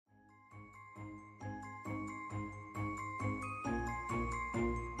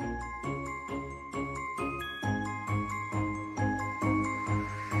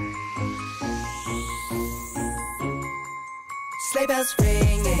Sleigh bells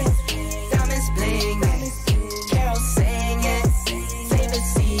ringing, diamonds blinging, carols singing, favorite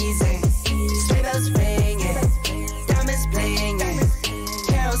season. Sleigh bells ringing, diamonds blinging,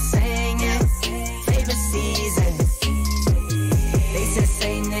 carols singing, favorite season. They said,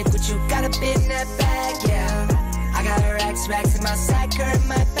 Saint Nick, what you got up in that bag, yeah. I got racks in my sack or in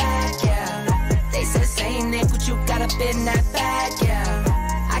my bag, yeah. They said, Saint Nick, what you got up in that bag, yeah.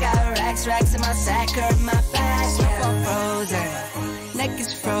 I got racks in my sack or in my bag, yeah. I'm frozen, neck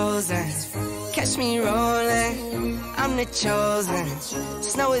is frozen. Catch me rolling, I'm the chosen.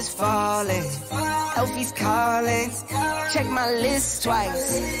 Snow is falling, Elfie's calling. Check my list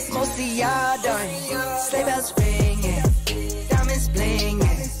twice, most of y'all done. Sleigh bells ringing, diamonds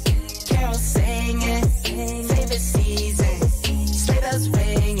blinging, carols singing, favorite season. Sleigh bells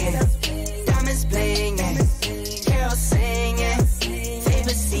ringing, diamonds blinging, carols singing,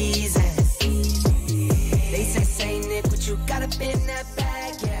 favorite season. They say, Saint Nick, what you got up in that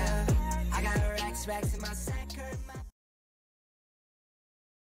bag, yeah. I got racks in my sack.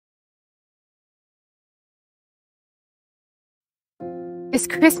 Is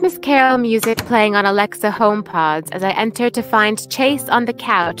Christmas Carol music playing on Alexa HomePods as I enter to find Chase on the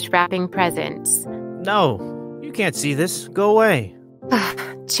couch wrapping presents? No, you can't see this. Go away.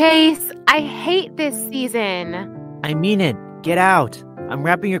 Chase, I hate this season. I mean it. Get out. I'm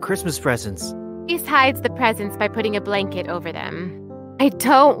wrapping your Christmas presents. Chase hides the presents by putting a blanket over them. I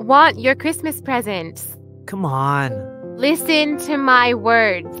don't want your Christmas presents. Come on. Listen to my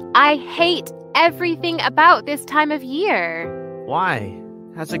words. I hate everything about this time of year. Why?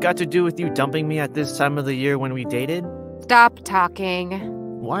 Has it got to do with you dumping me at this time of the year when we dated? Stop talking.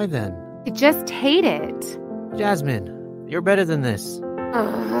 Why then? I just hate it. Jasmine, you're better than this.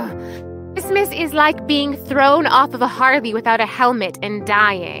 Ugh. Christmas is like being thrown off of a Harley without a helmet and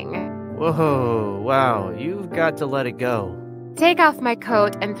dying. Whoa, wow, you've got to let it go. Take off my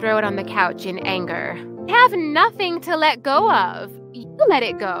coat and throw it on the couch in anger. I have nothing to let go of. You let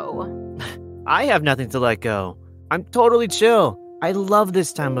it go. I have nothing to let go. I'm totally chill. I love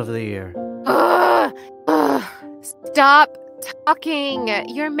this time of the year. Stop talking.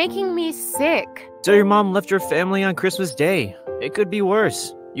 You're making me sick. So your mom left your family on Christmas Day. It could be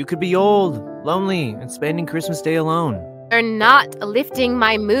worse. You could be old, lonely, and spending Christmas Day alone. You're not lifting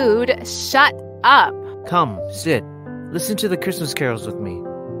my mood. Shut up. Come, sit. Listen to the Christmas carols with me.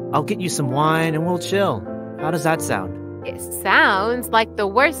 I'll get you some wine and we'll chill. How does that sound? It sounds like the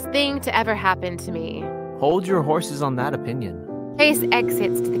worst thing to ever happen to me. Hold your horses on that opinion. Chase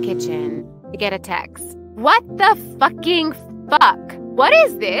exits to the kitchen to get a text. What the fucking fuck? What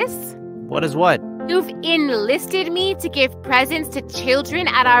is this? What is what? You've enlisted me to give presents to children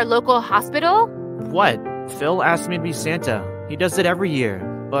at our local hospital? What? Phil asked me to be Santa. He does it every year,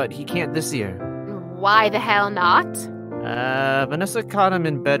 but he can't this year. Why the hell not? Vanessa caught him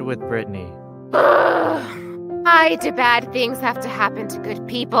in bed with Brittany. Why do bad things have to happen to good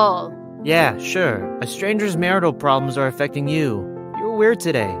people? Yeah, sure. A stranger's marital problems are affecting you. You're weird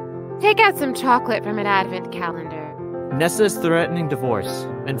today. Take out some chocolate from an advent calendar. Nessa is threatening divorce,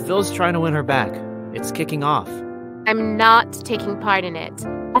 and Phil's trying to win her back. It's kicking off. I'm not taking part in it.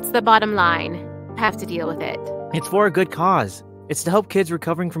 That's the bottom line. I have to deal with it. It's for a good cause. It's to help kids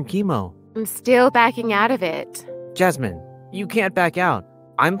recovering from chemo. I'm still backing out of it. Jasmine, you can't back out.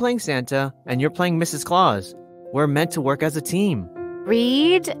 I'm playing Santa, and you're playing Mrs. Claus. We're meant to work as a team.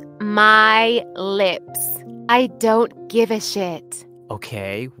 Read my lips. I don't give a shit.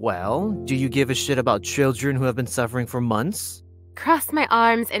 Okay, well, do you give a shit about children who have been suffering for months? Cross my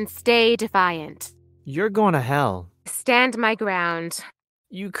arms and stay defiant. You're going to hell. Stand my ground.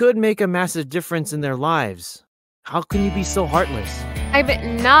 You could make a massive difference in their lives. How can you be so heartless?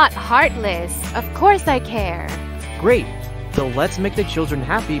 I'm not heartless. Of course I care. Great. So let's make the children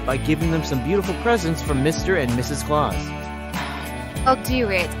happy by giving them some beautiful presents from Mr. and Mrs. Claus. I'll do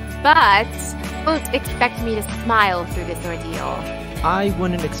it, but don't expect me to smile through this ordeal. I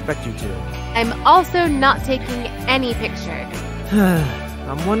wouldn't expect you to. I'm also not taking any pictures.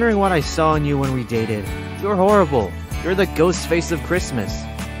 I'm wondering what I saw in you when we dated. You're horrible. You're the ghost face of Christmas.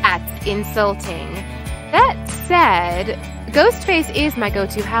 That's insulting. That said, Ghostface is my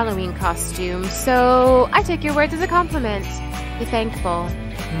go-to Halloween costume, so I take your words as a compliment. Be thankful.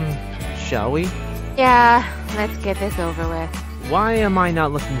 Shall we? Yeah, let's get this over with. Why am I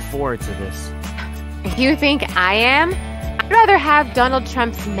not looking forward to this? You think I am? I'd rather have Donald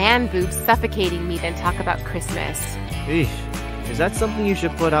Trump's man boobs suffocating me than talk about Christmas. Eesh. Is that something you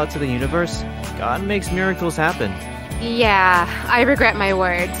should put out to the universe? God makes miracles happen. Yeah, I regret my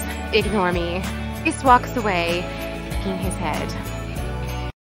words. Ignore me. Chase walks away, shaking his head.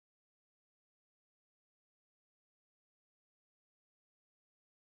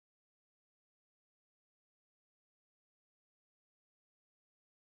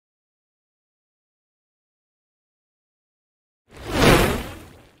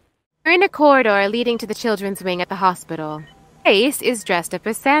 We're in a corridor leading to the children's wing at the hospital. Chase is dressed up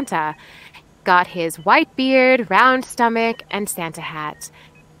as Santa. Got his white beard, round stomach, and Santa hat.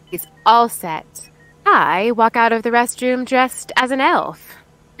 He's all set. I walk out of the restroom dressed as an elf.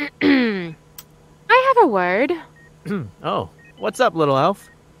 I have a word. Oh, what's up, little elf?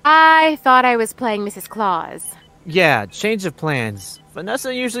 I thought I was playing Mrs. Claus. Yeah, change of plans.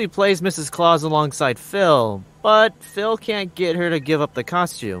 Vanessa usually plays Mrs. Claus alongside Phil, but Phil can't get her to give up the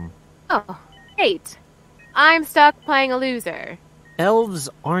costume. Oh, great. I'm stuck playing a loser. Elves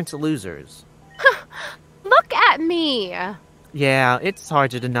aren't losers. Look at me! Yeah, it's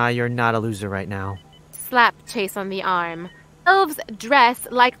hard to deny you're not a loser right now. Slap Chase on the arm. Elves dress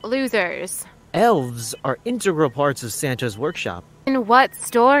like losers. Elves are integral parts of Santa's workshop. In what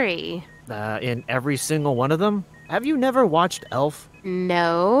story? In every single one of them? Have you never watched Elf?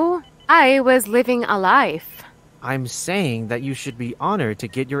 No, I was living a life. I'm saying that you should be honored to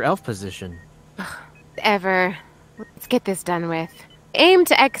get your elf position. Ever. Let's get this done with. Aim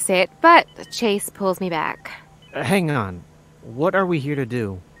to exit, but Chase pulls me back. Hang on. What are we here to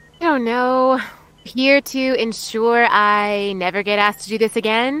do? I don't know. Here to ensure I never get asked to do this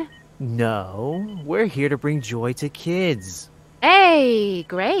again? No, we're here to bring joy to kids. Hey,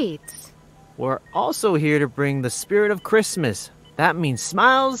 great. We're also here to bring the spirit of Christmas. That means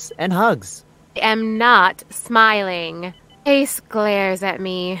smiles and hugs. I am not smiling. Chase glares at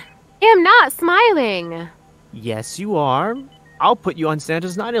me. I am not smiling. Yes, you are. I'll put you on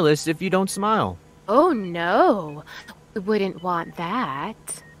Santa's naughty list if you don't smile. Oh no, I wouldn't want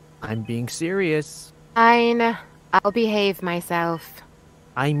that. I'm being serious. Fine, I'll behave myself.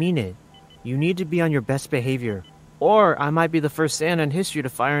 I mean it. You need to be on your best behavior, or I might be the first Santa in history to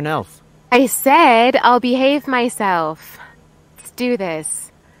fire an elf. I said I'll behave myself. Let's do this.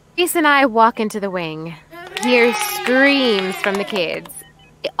 Chase and I walk into the wing. Hear screams from the kids.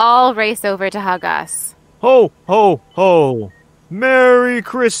 They all race over to hug us. Ho, ho, ho! Merry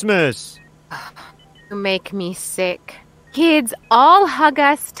Christmas! You make me sick. Kids all hug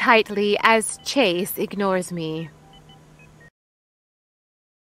us tightly as Chase ignores me.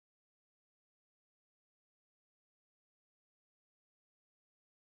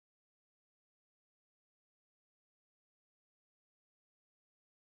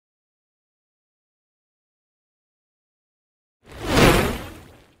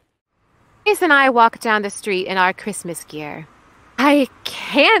 Chase and I walk down the street in our Christmas gear. I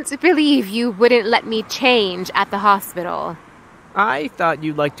can't believe you wouldn't let me change at the hospital. I thought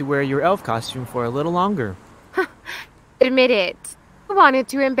you'd like to wear your elf costume for a little longer. Admit it. You wanted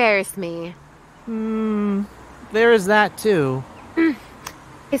to embarrass me. There is that too.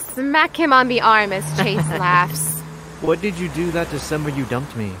 I smack him on the arm as Chase laughs. What did you do that December you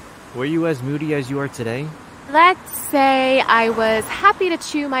dumped me? Were you as moody as you are today? Let's say I was happy to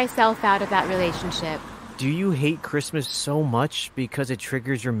chew myself out of that relationship. Do you hate Christmas so much because it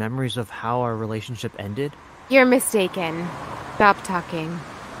triggers your memories of how our relationship ended? You're mistaken. Stop talking.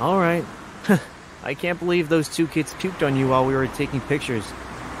 Alright. I can't believe those two kids puked on you while we were taking pictures,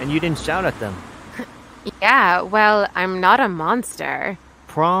 and you didn't shout at them. Yeah, well, I'm not a monster.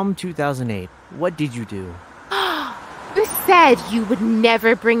 Prom 2008. What did you do? You said you would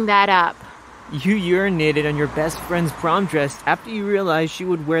never bring that up. You urinated on your best friend's prom dress after you realized she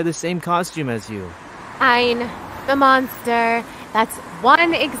would wear the same costume as you. Fine. The monster. That's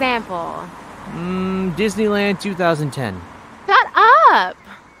one example. Disneyland 2010. Shut up!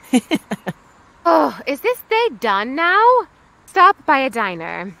 Oh, is this day done now? Stop by a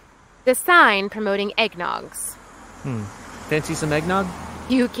diner. The sign promoting eggnogs. Fancy some eggnog?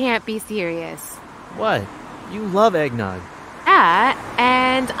 You can't be serious. What? You love eggnog. Yeah,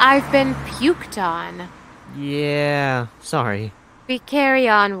 and I've been puked on. Yeah, sorry. We carry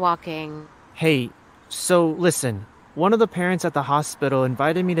on walking. Hey, so listen. One of the parents at the hospital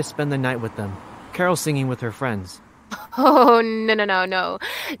invited me to spend the night with them. Carol singing with her friends. Oh, no.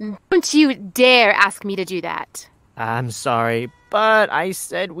 Don't you dare ask me to do that. I'm sorry, but I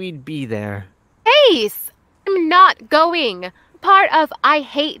said we'd be there. Ace! I'm not going. Part of I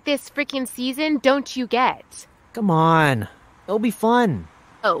hate this freaking season, don't you get? Come on. It'll be fun.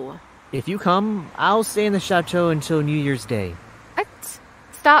 Oh. If you come, I'll stay in the Chateau until New Year's Day. What?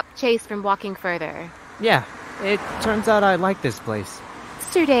 Stop Chase from walking further. Yeah, it turns out I like this place.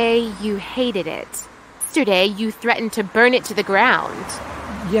 Yesterday, you hated it. Yesterday, you threatened to burn it to the ground.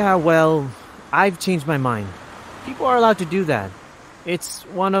 Yeah, well, I've changed my mind. People are allowed to do that. It's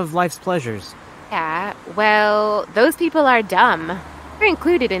one of life's pleasures. Yeah, well, those people are dumb. You're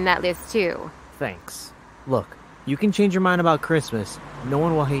included in that list, too. Thanks. Look, you can change your mind about Christmas. No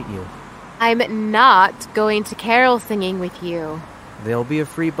one will hate you. I'm not going to carol singing with you. There'll be a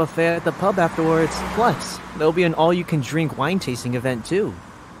free buffet at the pub afterwards. Plus, there'll be an all-you-can-drink wine tasting event too.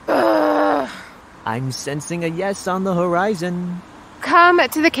 Ugh. I'm sensing a yes on the horizon. Come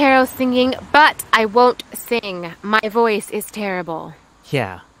to the carol singing, but I won't sing. My voice is terrible.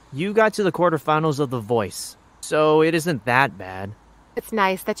 Yeah, you got to the quarterfinals of The Voice, so it isn't that bad. It's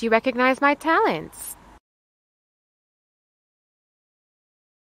nice that you recognize my talents.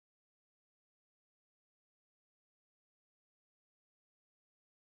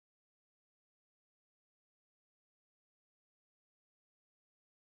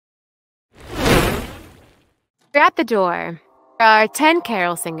 We're at the door. There are 10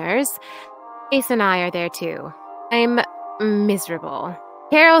 carol singers. Ace and I are there too. I'm miserable.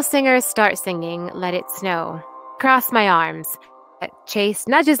 Carol singers start singing Let It Snow. Cross my arms. Chase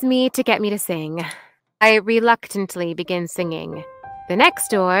nudges me to get me to sing. I reluctantly begin singing. The next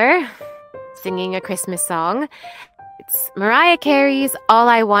door, singing a Christmas song. It's Mariah Carey's All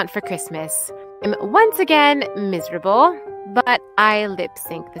I Want for Christmas. I'm once again miserable, but I lip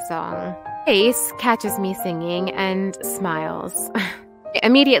sync the song. Ace catches me singing and smiles. I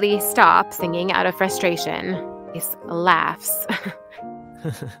immediately stop singing out of frustration. Ace laughs.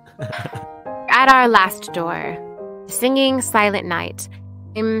 At our last door, singing Silent Night.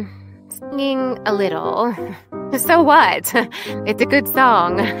 I'm singing a little. So what? It's a good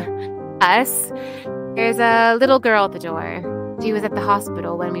song. Us. There's a little girl at the door. She was at the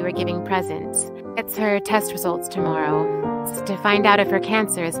hospital when we were giving presents. Gets her test results tomorrow. It's to find out if her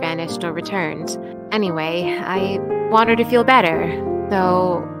cancer has vanished or returned. Anyway, I want her to feel better.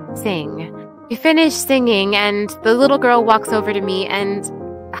 So, sing. We finish singing, and the little girl walks over to me and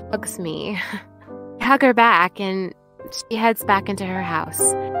hugs me. I hug her back, and she heads back into her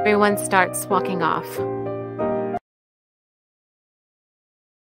house. Everyone starts walking off.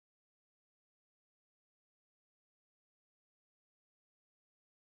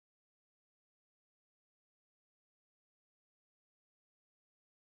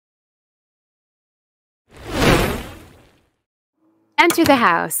 Enter the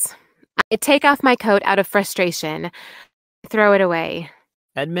house. I take off my coat out of frustration. Throw it away.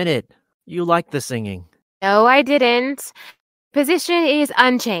 Admit it, you like the singing. No, I didn't. Position is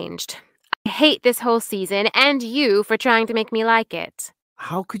unchanged. I hate this whole season and you for trying to make me like it.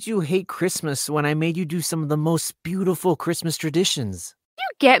 How could you hate Christmas when I made you do some of the most beautiful Christmas traditions? You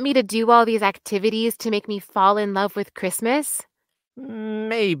get me to do all these activities to make me fall in love with Christmas?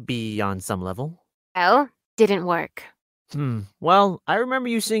 Maybe on some level. Well, didn't work. Well, I remember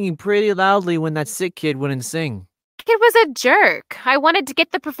you singing pretty loudly when that sick kid wouldn't sing. It was a jerk. I wanted to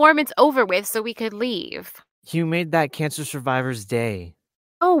get the performance over with so we could leave. You made that cancer survivor's day.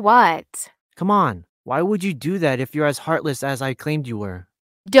 Oh, what? Come on, why would you do that if you're as heartless as I claimed you were?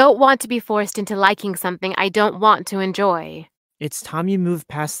 Don't want to be forced into liking something I don't want to enjoy. It's time you move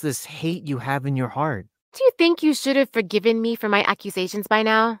past this hate you have in your heart. Do you think you should have forgiven me for my accusations by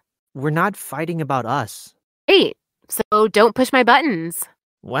now? We're not fighting about us. Great. So don't push my buttons.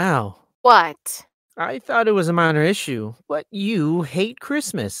 Wow. What? I thought it was a minor issue, but you hate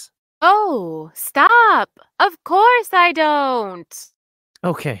Christmas. Oh, stop. Of course I don't.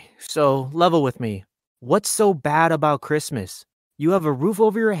 Okay, so level with me. What's so bad about Christmas? You have a roof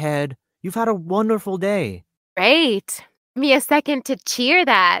over your head. You've had a wonderful day. Great. Give me a second to cheer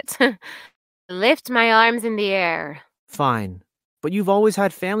that. Lift my arms in the air. Fine. But you've always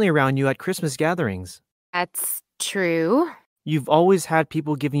had family around you at Christmas gatherings. That's true. You've always had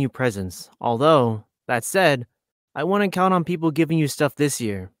people giving you presents. Although, that said, I wouldn't count on people giving you stuff this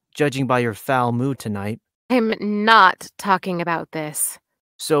year, judging by your foul mood tonight. I'm not talking about this.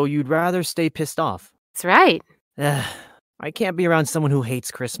 So you'd rather stay pissed off? That's right. Ugh, I can't be around someone who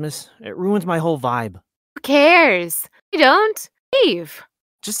hates Christmas. It ruins my whole vibe. Who cares? You don't. Leave.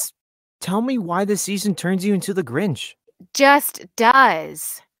 Just tell me why this season turns you into the Grinch. Just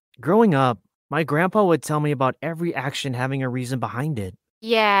does. Growing up, my grandpa would tell me about every action having a reason behind it.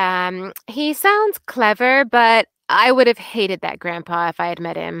 Yeah, he sounds clever, but I would have hated that grandpa if I had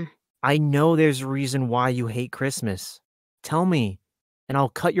met him. I know there's a reason why you hate Christmas. Tell me, and I'll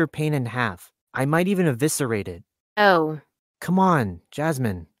cut your pain in half. I might even eviscerate it. Oh. Come on,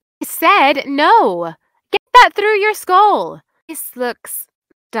 Jasmine. I said no. Get that through your skull. This looks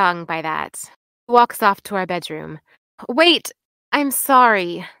stung by that. Walks off to our bedroom. Wait, I'm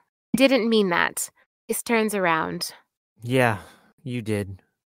sorry. I didn't mean that. This turns around. Yeah, you did.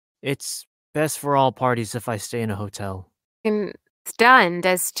 It's best for all parties if I stay in a hotel. I'm stunned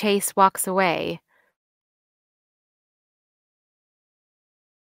as Chase walks away.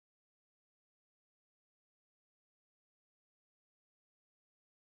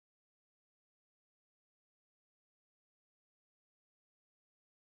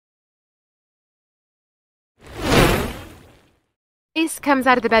 Ace comes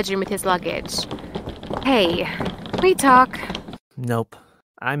out of the bedroom with his luggage. Hey, can we talk? Nope.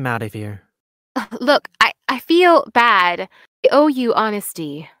 I'm out of here. Look, I feel bad. I owe you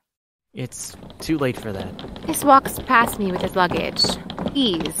honesty. It's too late for that. Ace walks past me with his luggage.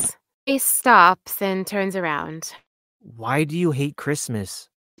 Please. Ace stops and turns around. Why do you hate Christmas?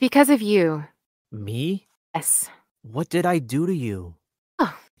 Because of you. Me? Yes. What did I do to you?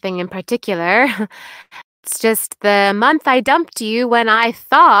 Oh, thing in particular. It's just the month I dumped you when I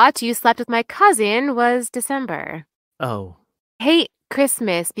thought you slept with my cousin was December. Oh. I hate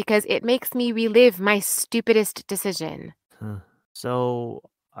Christmas because it makes me relive my stupidest decision. So,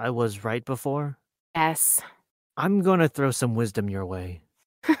 I was right before? Yes. I'm gonna throw some wisdom your way.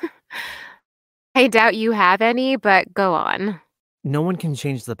 I doubt you have any, but go on. No one can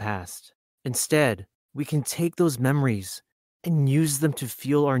change the past. Instead, we can take those memories and use them to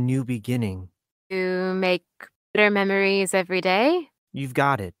fuel our new beginning. To make better memories every day? You've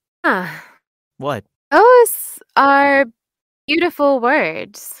got it. Huh. What? Those are beautiful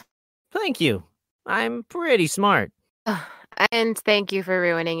words. Thank you. I'm pretty smart. And thank you for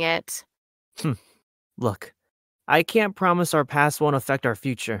ruining it. Look, I can't promise our past won't affect our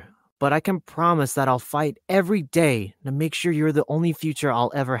future, but I can promise that I'll fight every day to make sure you're the only future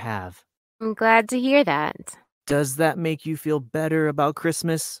I'll ever have. I'm glad to hear that. Does that make you feel better about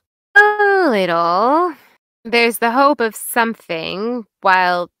Christmas? A little. There's the hope of something,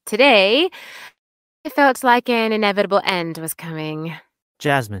 while today, it felt like an inevitable end was coming.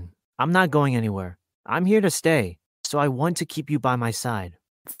 Jasmine, I'm not going anywhere. I'm here to stay, so I want to keep you by my side.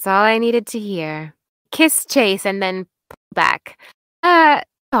 That's all I needed to hear. Kiss Chase and then pull back.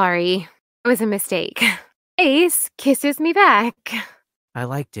 Sorry. It was a mistake. Ace kisses me back. I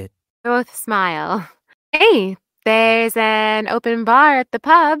liked it. Both smile. Hey, there's an open bar at the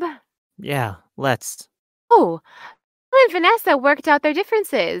pub. Yeah, let's. Oh, Paul and Vanessa worked out their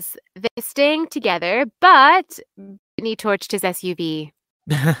differences. They're staying together, but Brittany torched his SUV.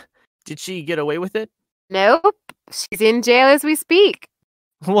 Did she get away with it? Nope, she's in jail as we speak.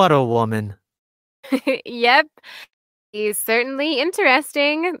 What a woman. Yep, he's certainly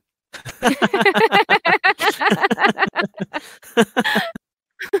interesting.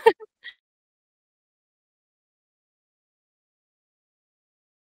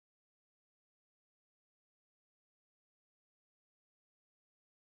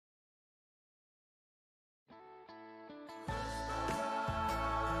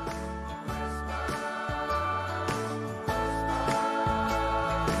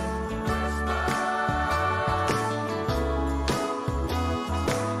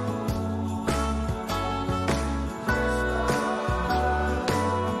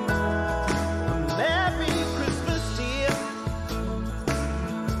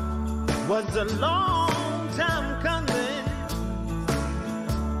 Was a long time coming.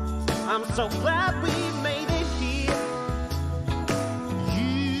 I'm so glad we made it here,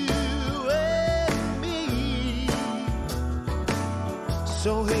 you and me.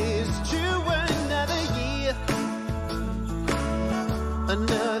 So here's to another year,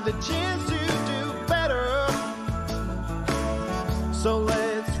 another chance to do better. So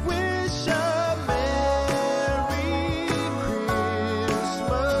let's wish a Merry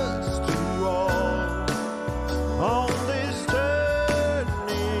Christmas to all on this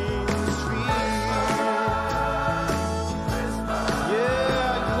turning street.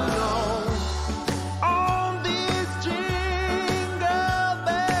 Yeah, you know, on this jingle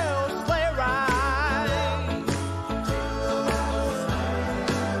bells sleigh ride,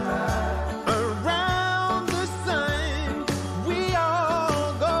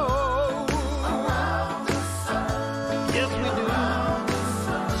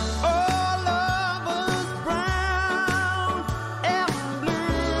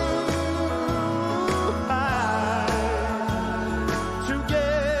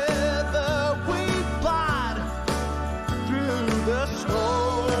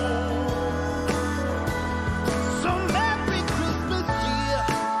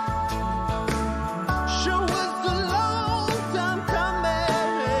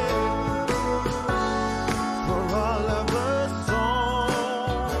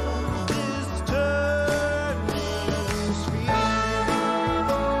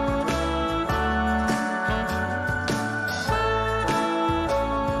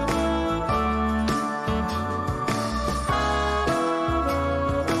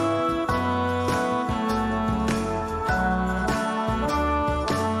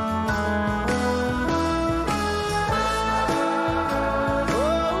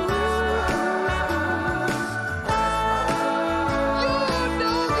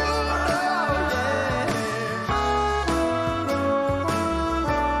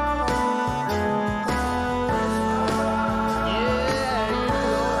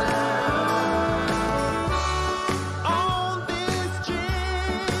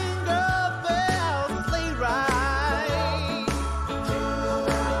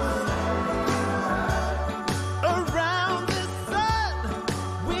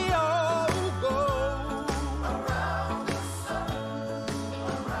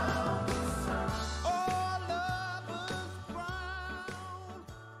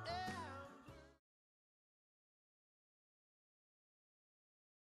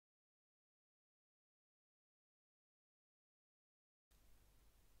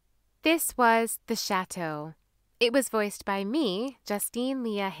 This was The Chateau. It was voiced by me, Justine,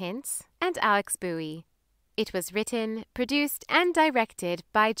 Leah, Hince, and Alex Bowie. It was written, produced, and directed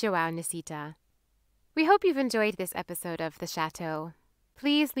by Joao Nsita. We hope you've enjoyed this episode of The Chateau.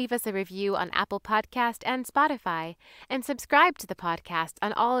 Please leave us a review on Apple Podcast and Spotify, and subscribe to the podcast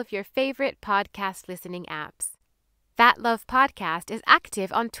on all of your favorite podcast listening apps. That Love Podcast is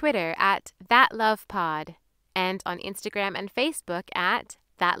active on Twitter at ThatLovePod and on Instagram and Facebook at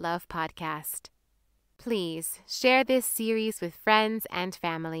That Love Podcast. Please share this series with friends and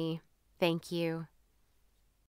family. Thank you.